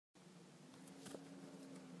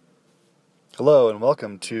Hello and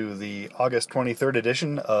welcome to the August 23rd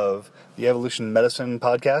edition of the Evolution Medicine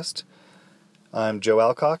podcast. I'm Joe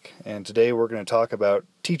Alcock, and today we're going to talk about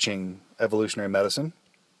teaching evolutionary medicine.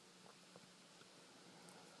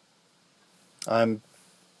 I'm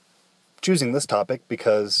choosing this topic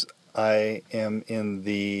because I am in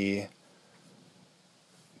the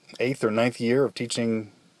 8th or 9th year of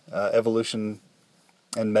teaching evolution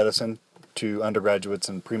and medicine to undergraduates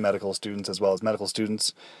and pre-medical students as well as medical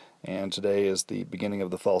students, and today is the beginning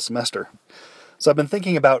of the fall semester. So I've been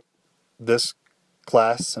thinking about this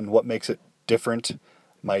class and what makes it different,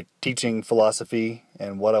 my teaching philosophy,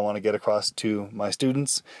 and what I want to get across to my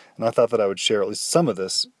students, and I thought that I would share at least some of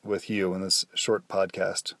this with you in this short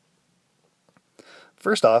podcast.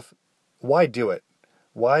 First off, why do it?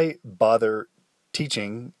 Why bother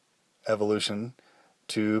teaching evolution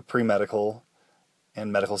to pre-medical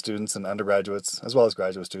and medical students and undergraduates as well as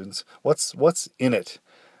graduate students? What's in it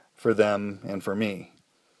for them and for me?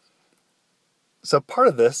 So part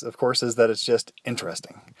of this, of course, is that it's just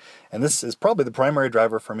interesting. And this is probably the primary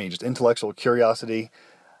driver for me, just intellectual curiosity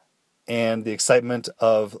and the excitement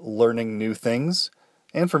of learning new things.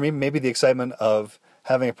 And for me, maybe the excitement of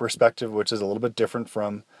having a perspective which is a little bit different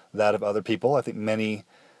from that of other people. I think many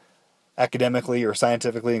academically or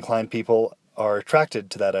scientifically inclined people are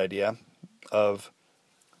attracted to that idea of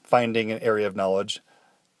finding an area of knowledge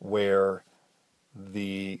where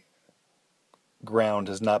the ground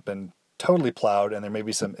has not been totally plowed and there may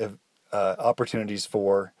be some opportunities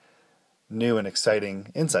for new and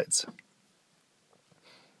exciting insights.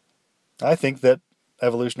 I think that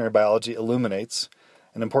evolutionary biology illuminates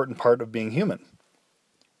an important part of being human.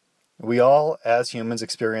 We all, as humans,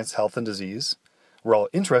 experience health and disease. We're all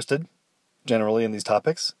interested, generally, in these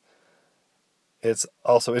topics. It's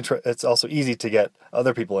also easy to get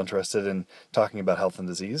other people interested in talking about health and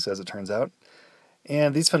disease, as it turns out.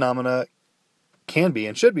 And these phenomena can be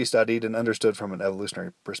and should be studied and understood from an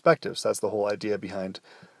evolutionary perspective. So that's the whole idea behind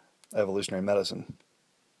evolutionary medicine.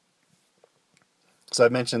 So I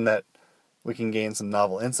mentioned that we can gain some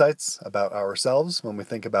novel insights about ourselves when we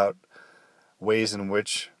think about ways in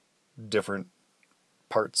which different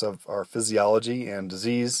parts of our physiology and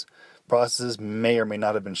disease processes may or may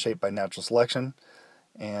not have been shaped by natural selection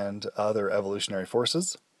and other evolutionary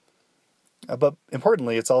forces. But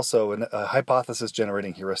importantly, it's also a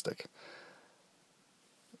hypothesis-generating heuristic.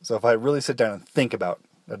 So if I really sit down and think about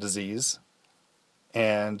a disease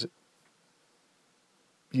and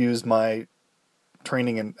use my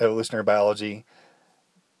training in evolutionary biology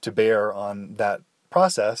to bear on that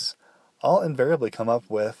process, I'll invariably come up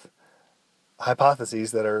with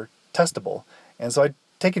hypotheses that are testable. And so I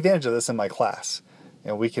take advantage of this in my class.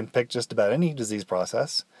 We can pick just about any disease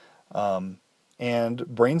process and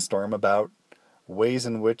brainstorm about ways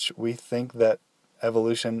in which we think that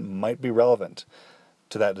evolution might be relevant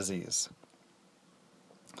to that disease.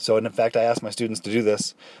 So, in fact, I ask my students to do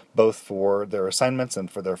this both for their assignments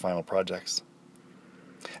and for their final projects.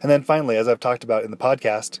 And then finally, as I've talked about in the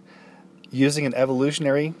podcast, using an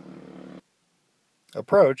evolutionary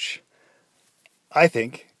approach, I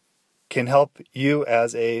think, can help you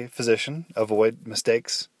as a physician avoid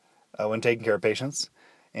mistakes when taking care of patients.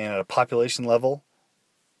 And at a population level,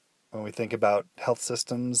 when we think about health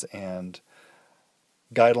systems and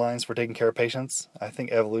guidelines for taking care of patients, I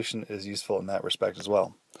think evolution is useful in that respect as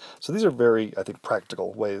well. So these are very, I think,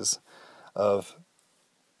 practical ways of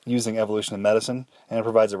using evolution in medicine, and it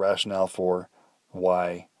provides a rationale for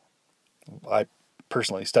why I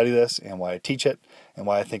personally study this and why I teach it and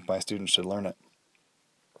why I think my students should learn it.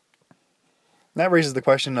 And that raises the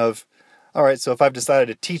question of, all right, so if I've decided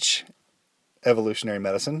to teach evolutionary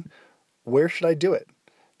medicine, where should I do it?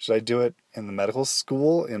 Should I do it in the medical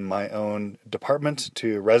school, in my own department,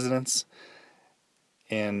 to residents,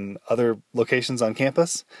 in other locations on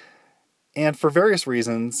campus? And for various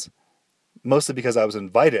reasons, mostly because I was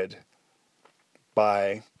invited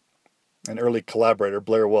by an early collaborator,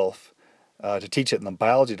 Blair Wolf, to teach it in the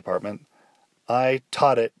biology department, I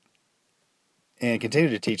taught it and continue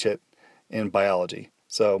to teach it in biology.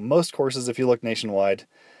 So most courses, if you look nationwide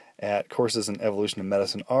at courses in evolution and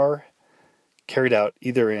medicine, are carried out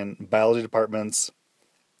either in biology departments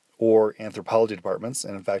or anthropology departments.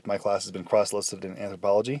 And in fact, my class has been cross-listed in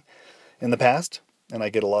anthropology in the past, and I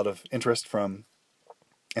get a lot of interest from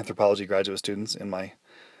anthropology graduate students in my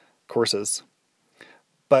courses.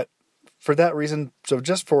 But for that reason, so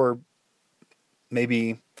just for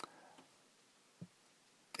maybe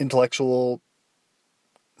intellectual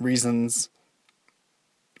reasons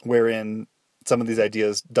wherein some of these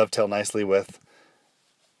ideas dovetail nicely with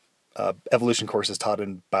evolution courses taught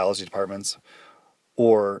in biology departments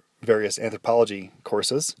or various anthropology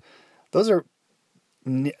courses, those are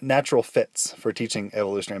natural fits for teaching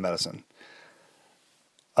evolutionary medicine.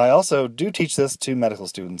 I also do teach this to medical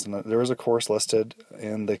students, and there is a course listed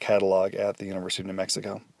in the catalog at the University of New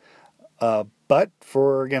Mexico. But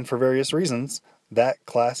for various reasons, that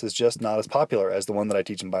class is just not as popular as the one that I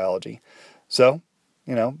teach in biology. So,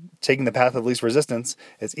 taking the path of least resistance,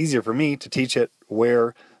 it's easier for me to teach it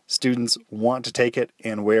where students want to take it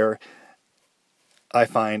and where I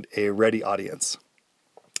find a ready audience.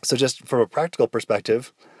 So just from a practical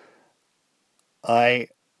perspective, I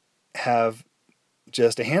have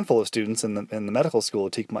just a handful of students in the medical school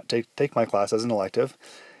take my class as an elective,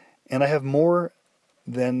 and I have more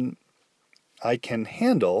than I can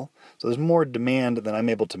handle. So there's more demand than I'm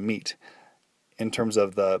able to meet in terms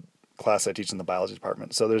of the class I teach in the biology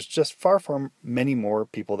department. So there's just far many more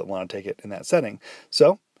people that want to take it in that setting.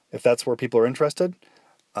 So if that's where people are interested,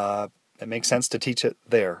 it makes sense to teach it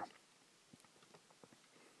there.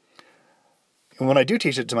 And when I do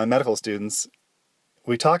teach it to my medical students,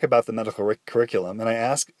 we talk about the medical curriculum, and I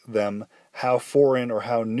ask them how foreign or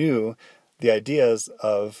how new the ideas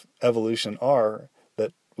of evolution are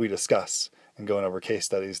that we discuss, and going over case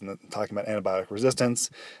studies and talking about antibiotic resistance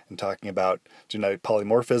and talking about genetic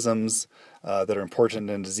polymorphisms that are important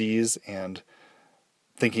in disease, and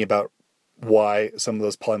thinking about why some of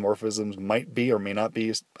those polymorphisms might be or may not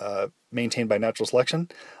be maintained by natural selection.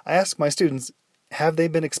 I ask my students, have they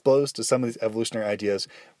been exposed to some of these evolutionary ideas?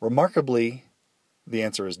 Remarkably, the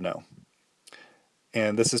answer is no.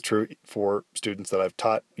 And this is true for students that I've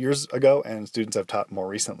taught years ago and students I've taught more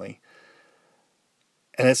recently.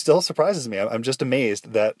 And it still surprises me. I'm just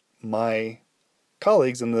amazed that my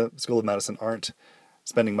colleagues in the School of Medicine aren't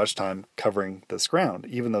spending much time covering this ground,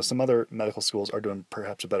 even though some other medical schools are doing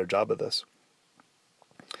perhaps a better job of this.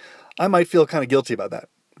 I might feel kind of guilty about that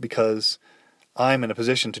because I'm in a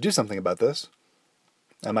position to do something about this.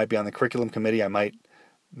 I might be on the curriculum committee. I might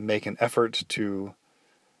make an effort to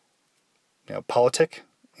politic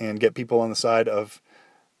and get people on the side of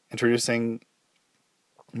introducing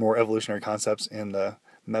more evolutionary concepts in the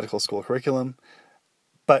medical school curriculum.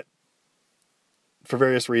 But for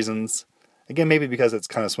various reasons, again, maybe because it's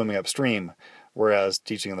kind of swimming upstream, whereas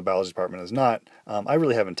teaching in the biology department is not, I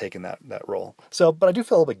really haven't taken that role. So, but I do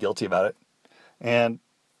feel a little bit guilty about it. And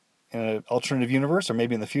in an alternative universe, or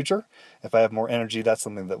maybe in the future, if I have more energy, that's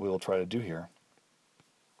something that we will try to do here.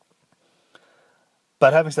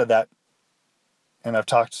 But having said that, and I've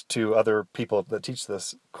talked to other people that teach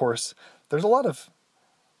this course, there's a lot of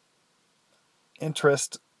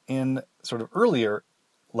interest in sort of earlier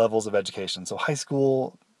levels of education. So high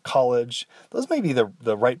school, college, those may be the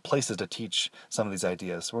right places to teach some of these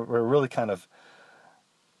ideas. We're really kind of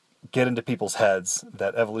get into people's heads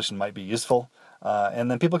that evolution might be useful. And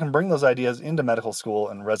then people can bring those ideas into medical school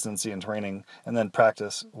and residency and training and then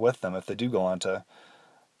practice with them if they do go on to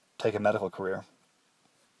take a medical career.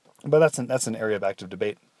 But that's an area of active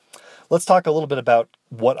debate. Let's talk a little bit about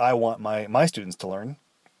what I want my students to learn.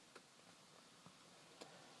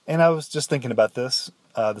 And I was just thinking about this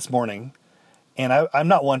this morning, and I'm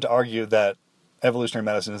not one to argue that evolutionary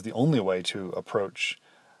medicine is the only way to approach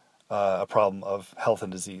a problem of health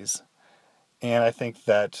and disease. And I think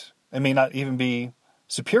that it may not even be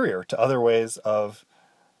superior to other ways of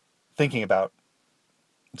thinking about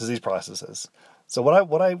disease processes. So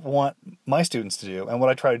what I want my students to do, and what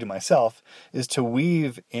I try to do myself, is to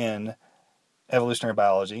weave in evolutionary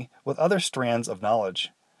biology with other strands of knowledge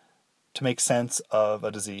to make sense of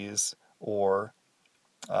a disease or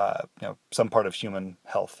some part of human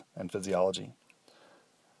health and physiology.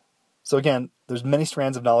 So again, there's many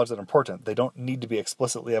strands of knowledge that are important. They don't need to be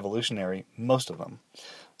explicitly evolutionary, most of them.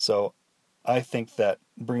 So I think that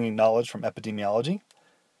bringing knowledge from epidemiology,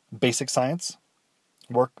 basic science,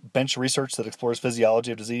 bench research that explores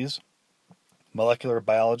physiology of disease, molecular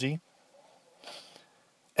biology,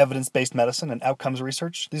 evidence-based medicine, and outcomes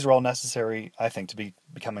research, these are all necessary, I think, to be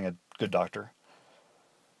becoming a good doctor.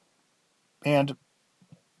 And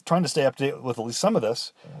trying to stay up to date with at least some of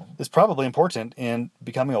this is probably important in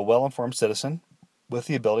becoming a well-informed citizen with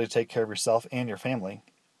the ability to take care of yourself and your family.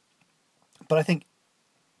 But I think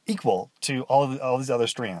equal to all these other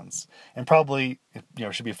strands, and probably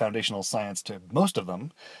should be a foundational science to most of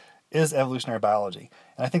them, is evolutionary biology.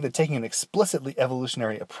 And I think that taking an explicitly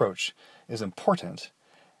evolutionary approach is important,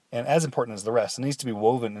 and as important as the rest. It needs to be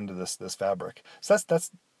woven into this fabric. So that's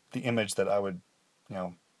the image that I would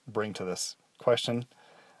bring to this question.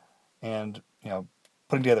 And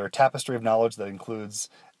putting together a tapestry of knowledge that includes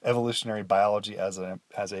evolutionary biology as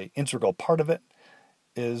a integral part of it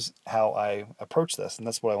is how I approach this, and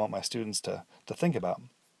that's what I want my students to think about.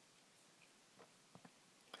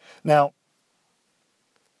 Now,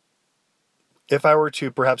 if I were to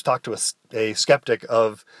perhaps talk to a skeptic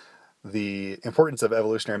of the importance of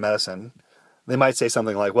evolutionary medicine, they might say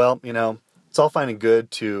something like, well, it's all fine and good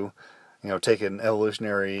to, take an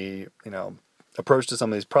evolutionary, approach to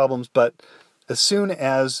some of these problems, but as soon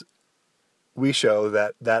as we show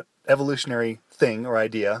that that evolutionary thing or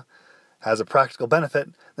idea has a practical benefit,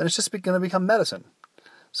 then it's just going to become medicine.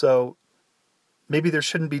 So maybe there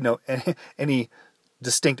shouldn't be any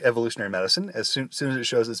distinct evolutionary medicine. As soon as it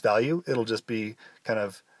shows its value, it'll just be kind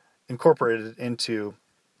of incorporated into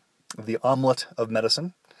the omelet of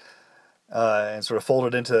medicine and sort of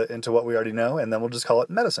folded into what we already know, and then we'll just call it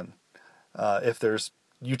medicine if there's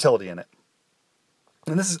utility in it.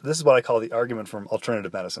 And this is what I call the argument from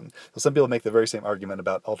alternative medicine. So some people make the very same argument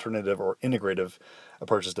about alternative or integrative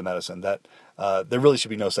approaches to medicine, that there really should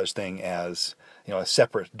be no such thing as a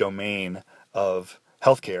separate domain of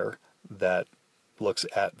healthcare that looks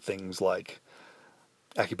at things like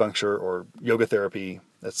acupuncture or yoga therapy,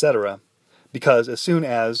 etc. Because as soon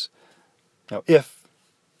as, if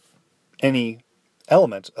any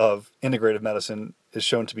element of integrative medicine is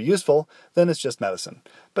shown to be useful, then it's just medicine.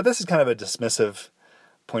 But this is kind of a dismissive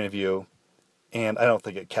point of view, and I don't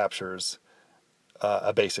think it captures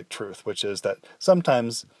a basic truth, which is that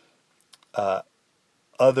sometimes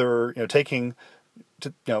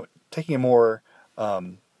taking a more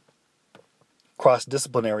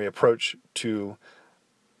cross-disciplinary approach to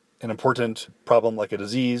an important problem like a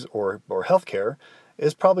disease or healthcare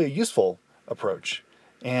is probably a useful approach.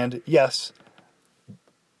 And yes,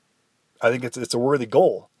 I think it's a worthy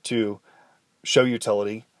goal to show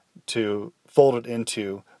utility, to fold it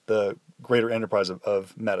into the greater enterprise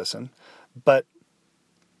of medicine. But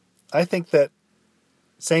I think that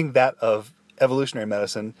saying that of evolutionary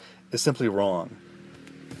medicine is simply wrong.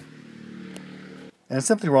 And it's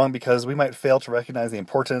simply wrong because we might fail to recognize the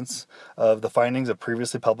importance of the findings of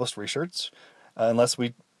previously published research. Unless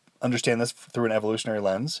we understand this through an evolutionary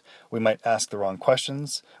lens, we might ask the wrong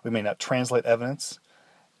questions. We may not translate evidence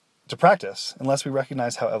to practice unless we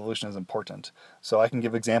recognize how evolution is important. So I can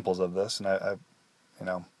give examples of this, and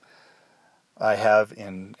I have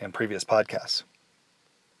in previous podcasts.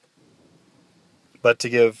 But to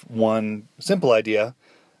give one simple idea,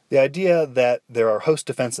 the idea that there are host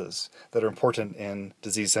defenses that are important in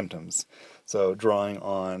disease symptoms. So drawing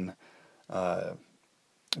on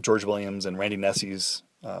George Williams and Randy Nesse's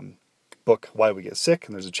book, Why We Get Sick,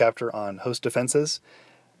 and there's a chapter on host defenses.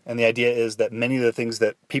 And the idea is that many of the things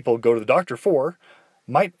that people go to the doctor for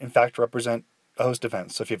might, in fact, represent a host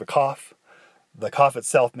defense. So if you have a cough, the cough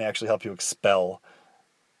itself may actually help you expel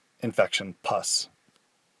infection, pus,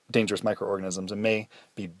 dangerous microorganisms, and may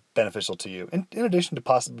be beneficial to you, in addition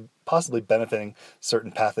to possibly benefiting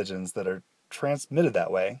certain pathogens that are transmitted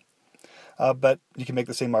that way. But you can make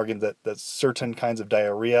the same argument that certain kinds of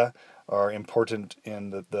diarrhea are important in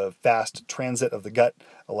the fast transit of the gut,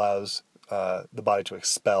 allows the body to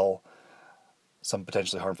expel some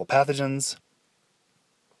potentially harmful pathogens.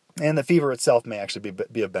 And the fever itself may actually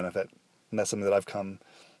be of benefit. And that's something that I've come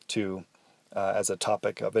to as a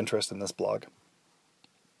topic of interest in this blog.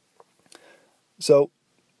 So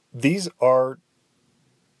these are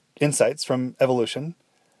insights from evolution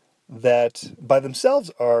that by themselves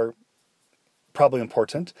are probably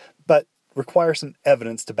important, but require some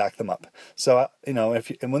evidence to back them up. So,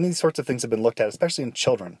 and when these sorts of things have been looked at, especially in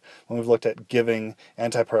children, when we've looked at giving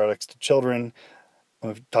antibiotics to children,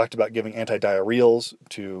 when we've talked about giving antidiarrheals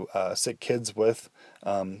to sick kids with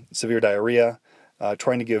severe diarrhea,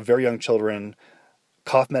 trying to give very young children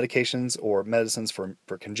cough medications or medicines for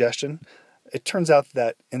congestion, it turns out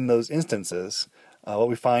that in those instances, what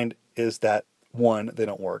we find is that, one, they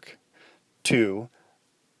don't work. Two,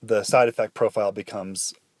 the side effect profile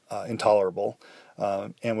becomes intolerable.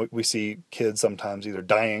 And we see kids sometimes either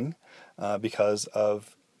dying because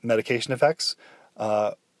of medication effects,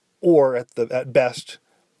 or at best,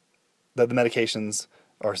 that the medications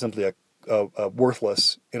are simply a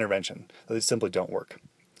worthless intervention, that they simply don't work.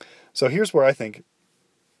 So here's where I think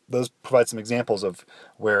those provide some examples of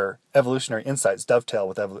where evolutionary insights dovetail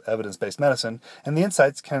with evidence-based medicine, and the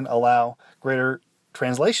insights can allow greater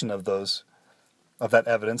translation of that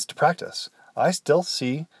evidence to practice. I still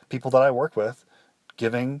see people that I work with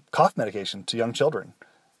giving cough medication to young children.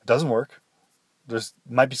 It doesn't work. There's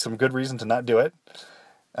might be some good reason to not do it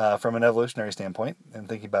from an evolutionary standpoint, and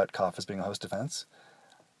thinking about cough as being a host defense.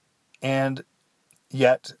 And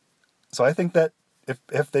yet, so I think that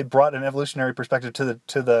if they brought an evolutionary perspective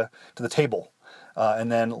to the table,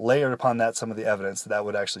 and then layered upon that some of the evidence, that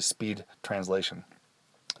would actually speed translation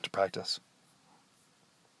to practice.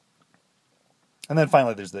 And then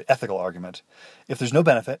finally, there's the ethical argument. If there's no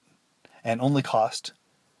benefit and only cost,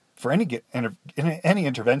 for any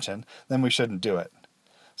intervention, then we shouldn't do it.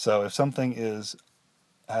 So if something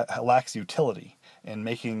lacks utility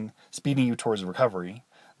in speeding you towards recovery,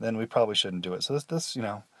 then we probably shouldn't do it. So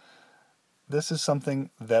this is something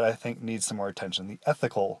that I think needs some more attention, the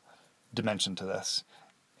ethical dimension to this.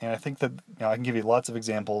 And I think that I can give you lots of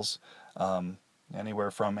examples,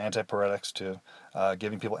 anywhere from antipyretics to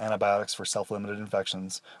giving people antibiotics for self-limited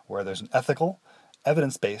infections, where there's an ethical,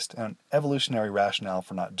 evidence-based, and evolutionary rationale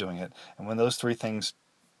for not doing it. And when those three things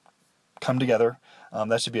come together,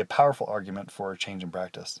 that should be a powerful argument for a change in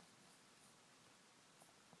practice.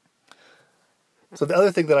 So the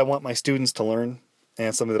other thing that I want my students to learn,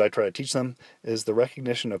 and something that I try to teach them, is the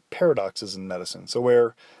recognition of paradoxes in medicine. So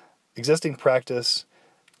where existing practice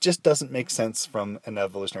just doesn't make sense from an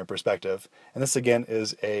evolutionary perspective. And this, again,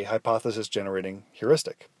 is a hypothesis-generating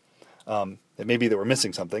heuristic. It may be that we're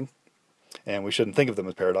missing something, and we shouldn't think of them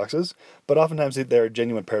as paradoxes, but oftentimes they're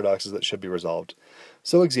genuine paradoxes that should be resolved.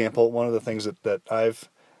 So, example, one of the things that I've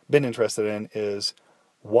been interested in is,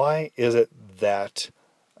 why is it that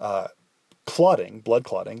blood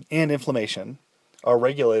clotting, and inflammation are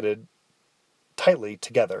regulated tightly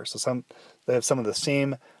together? So they have some of the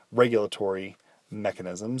same regulatory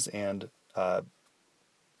mechanisms and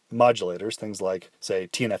modulators, things like, say,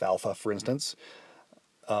 TNF-alpha, for instance,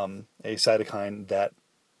 a cytokine that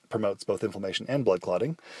promotes both inflammation and blood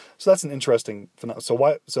clotting. So that's an interesting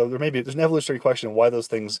phenomenon. So there's an evolutionary question of why those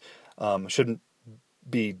things shouldn't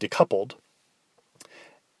be decoupled.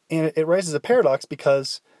 And it raises a paradox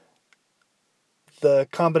because the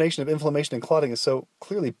combination of inflammation and clotting is so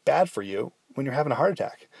clearly bad for you when you're having a heart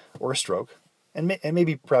attack or a stroke, and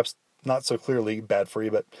maybe perhaps not so clearly bad for you,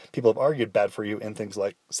 but people have argued bad for you in things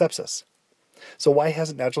like sepsis. So why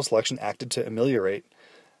hasn't natural selection acted to ameliorate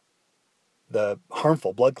the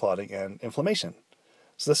harmful blood clotting and inflammation?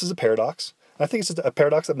 So this is a paradox. And I think it's a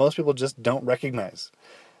paradox that most people just don't recognize.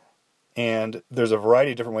 And there's a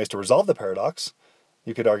variety of different ways to resolve the paradox.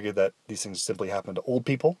 You could argue that these things simply happen to old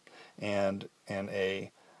people, and in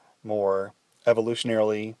a more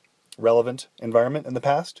evolutionarily relevant environment in the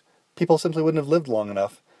past, people simply wouldn't have lived long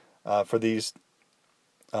enough for these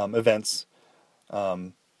events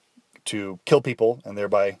to kill people and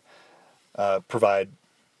thereby provide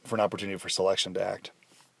for an opportunity for selection to act.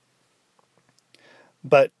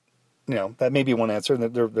 But, that may be one answer,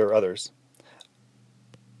 and there are others.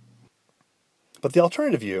 But the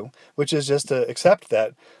alternative view, which is just to accept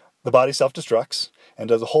that the body self-destructs and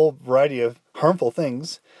does a whole variety of harmful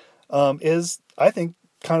things, is, I think,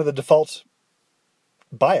 kind of the default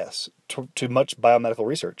bias to much biomedical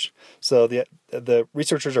research. So the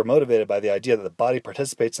researchers are motivated by the idea that the body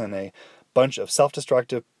participates in a bunch of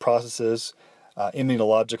self-destructive processes,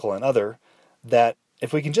 immunological and other, that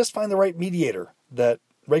if we can just find the right mediator that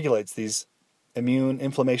regulates these immune,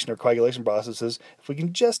 inflammation, or coagulation processes, if we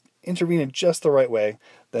can just intervene in just the right way,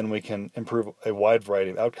 then we can improve a wide variety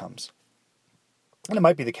of outcomes. And it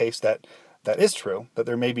might be the case that is true, that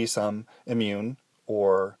there may be some immune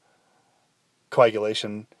or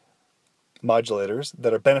coagulation modulators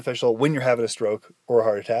that are beneficial when you're having a stroke or a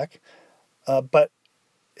heart attack, but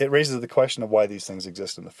it raises the question of why these things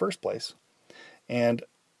exist in the first place. And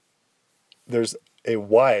there's a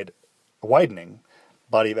widening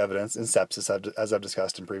body of evidence in sepsis, as I've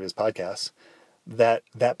discussed in previous podcasts, that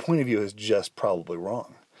point of view is just probably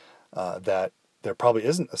wrong. That there probably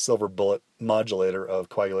isn't a silver bullet modulator of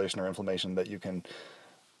coagulation or inflammation that you can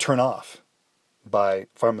turn off by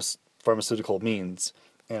pharmaceutical means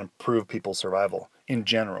and improve people's survival in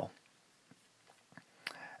general.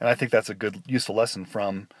 And I think that's a good, useful lesson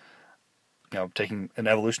from taking an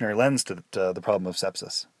evolutionary lens to the problem of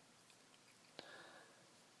sepsis.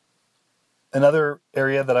 Another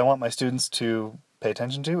area that I want my students to pay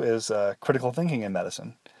attention to is critical thinking in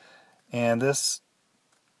medicine. And this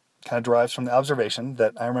kind of derives from the observation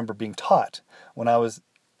that I remember being taught when I was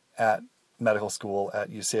at medical school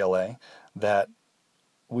at UCLA, that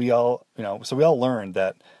we all learned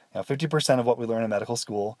that 50% of what we learn in medical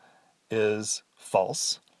school is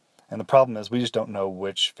false. And the problem is we just don't know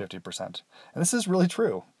which 50%. And this is really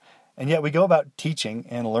true. And yet we go about teaching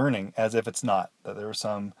and learning as if it's not, that there was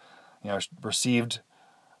some received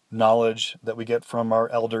knowledge that we get from our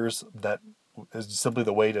elders that is simply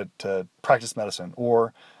the way to practice medicine,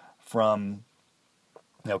 or from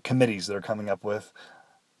committees that are coming up with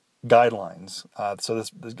guidelines. So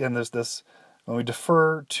there's this when we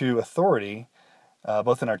defer to authority,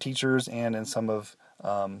 both in our teachers and in some of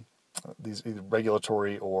these either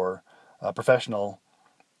regulatory or professional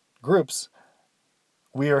groups,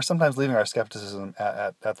 we are sometimes leaving our skepticism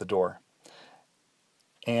at the door.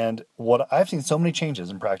 And what I've seen so many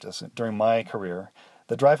changes in practice during my career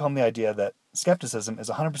that drive home the idea that skepticism is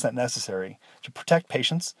 100% necessary to protect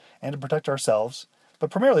patients and to protect ourselves,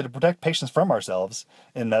 but primarily to protect patients from ourselves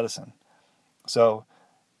in medicine. So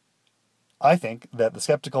I think that the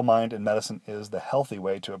skeptical mind in medicine is the healthy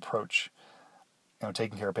way to approach,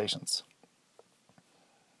 taking care of patients.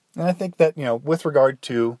 And I think that, with regard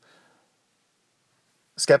to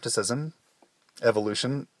skepticism,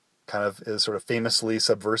 evolution kind of is sort of famously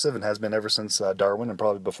subversive and has been ever since Darwin and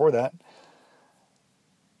probably before that.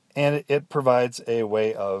 And it provides a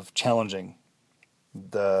way of challenging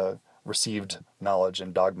the received knowledge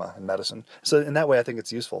and dogma in medicine. So in that way, I think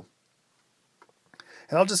it's useful.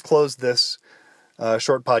 And I'll just close this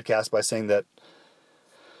short podcast by saying that,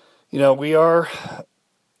 we are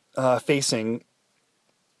facing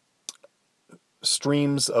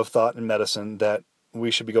streams of thought in medicine that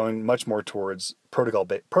we should be going much more towards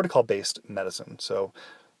protocol-based medicine. So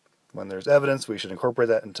when there's evidence, we should incorporate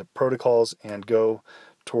that into protocols and go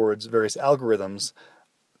towards various algorithms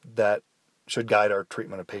that should guide our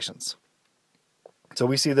treatment of patients. So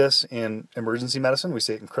we see this in emergency medicine. We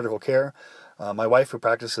see it in critical care. My wife, who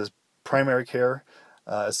practices primary care,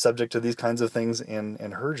 is subject to these kinds of things in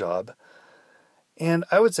her job. And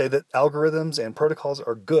I would say that algorithms and protocols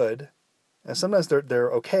are good, and sometimes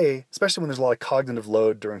they're okay, especially when there's a lot of cognitive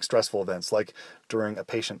load during stressful events, like during a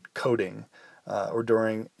patient coding or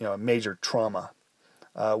during a major trauma,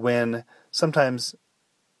 when sometimes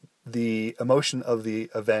the emotion of the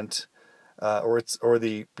event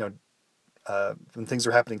when things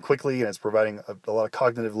are happening quickly and it's providing a lot of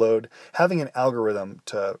cognitive load, having an algorithm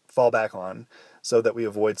to fall back on so that we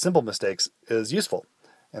avoid simple mistakes is useful.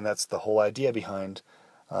 And that's the whole idea behind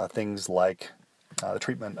things like the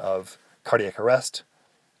treatment of cardiac arrest,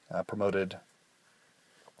 promoted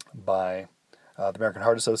by the American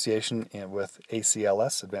Heart Association and with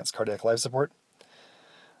ACLS, Advanced Cardiac Life Support.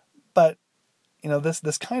 But,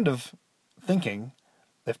 this kind of thinking,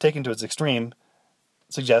 if taken to its extreme,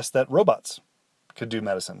 suggests that robots could do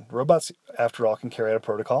medicine. Robots, after all, can carry out a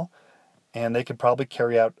protocol, and they could probably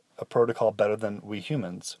carry out a protocol better than we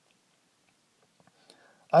humans.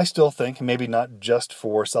 I still think, maybe not just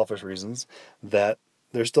for selfish reasons, that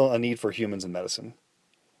there's still a need for humans in medicine.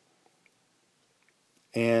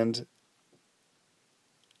 And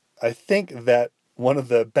I think that one of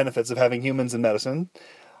the benefits of having humans in medicine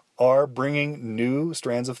are bringing new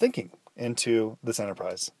strands of thinking into this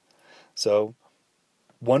enterprise. So,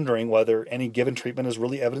 wondering whether any given treatment is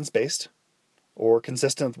really evidence-based or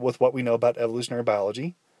consistent with what we know about evolutionary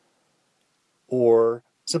biology, or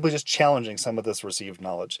simply just challenging some of this received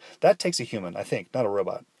knowledge. That takes a human, I think, not a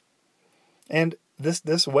robot. And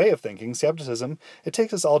this way of thinking, skepticism, it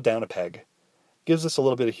takes us all down a peg, gives us a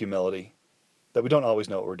little bit of humility, that we don't always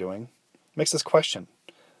know what we're doing, makes us question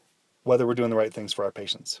whether we're doing the right things for our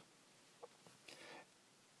patients.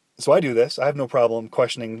 So I do this. I have no problem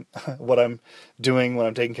questioning what I'm doing when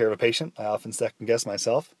I'm taking care of a patient. I often second guess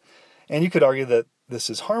myself. And you could argue that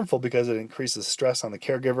this is harmful because it increases stress on the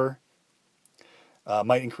caregiver,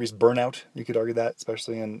 might increase burnout. You could argue that,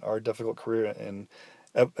 especially in our difficult career in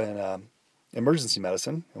emergency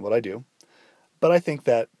medicine and what I do. But I think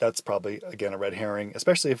that that's probably, again, a red herring,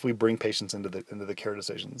 especially if we bring patients into the care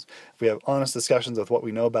decisions. If we have honest discussions with what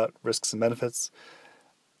we know about risks and benefits,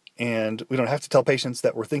 and we don't have to tell patients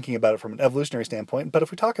that we're thinking about it from an evolutionary standpoint, but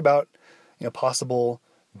if we talk about possible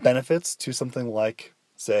benefits to something like,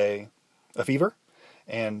 say, a fever,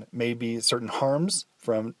 and maybe certain harms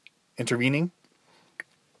from intervening,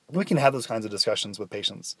 we can have those kinds of discussions with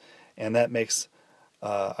patients. And that makes,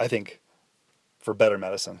 I think, for better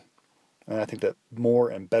medicine. And I think that more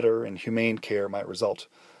and better and humane care might result.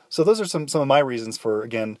 So those are some of my reasons for,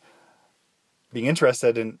 again, being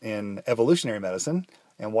interested in evolutionary medicine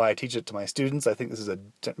and why I teach it to my students. I think this is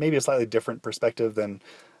maybe a slightly different perspective than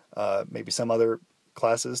maybe some other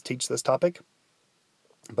classes teach this topic.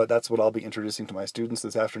 But that's what I'll be introducing to my students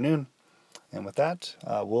this afternoon. And with that,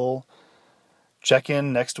 we'll check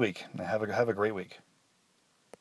in next week. Have a great week.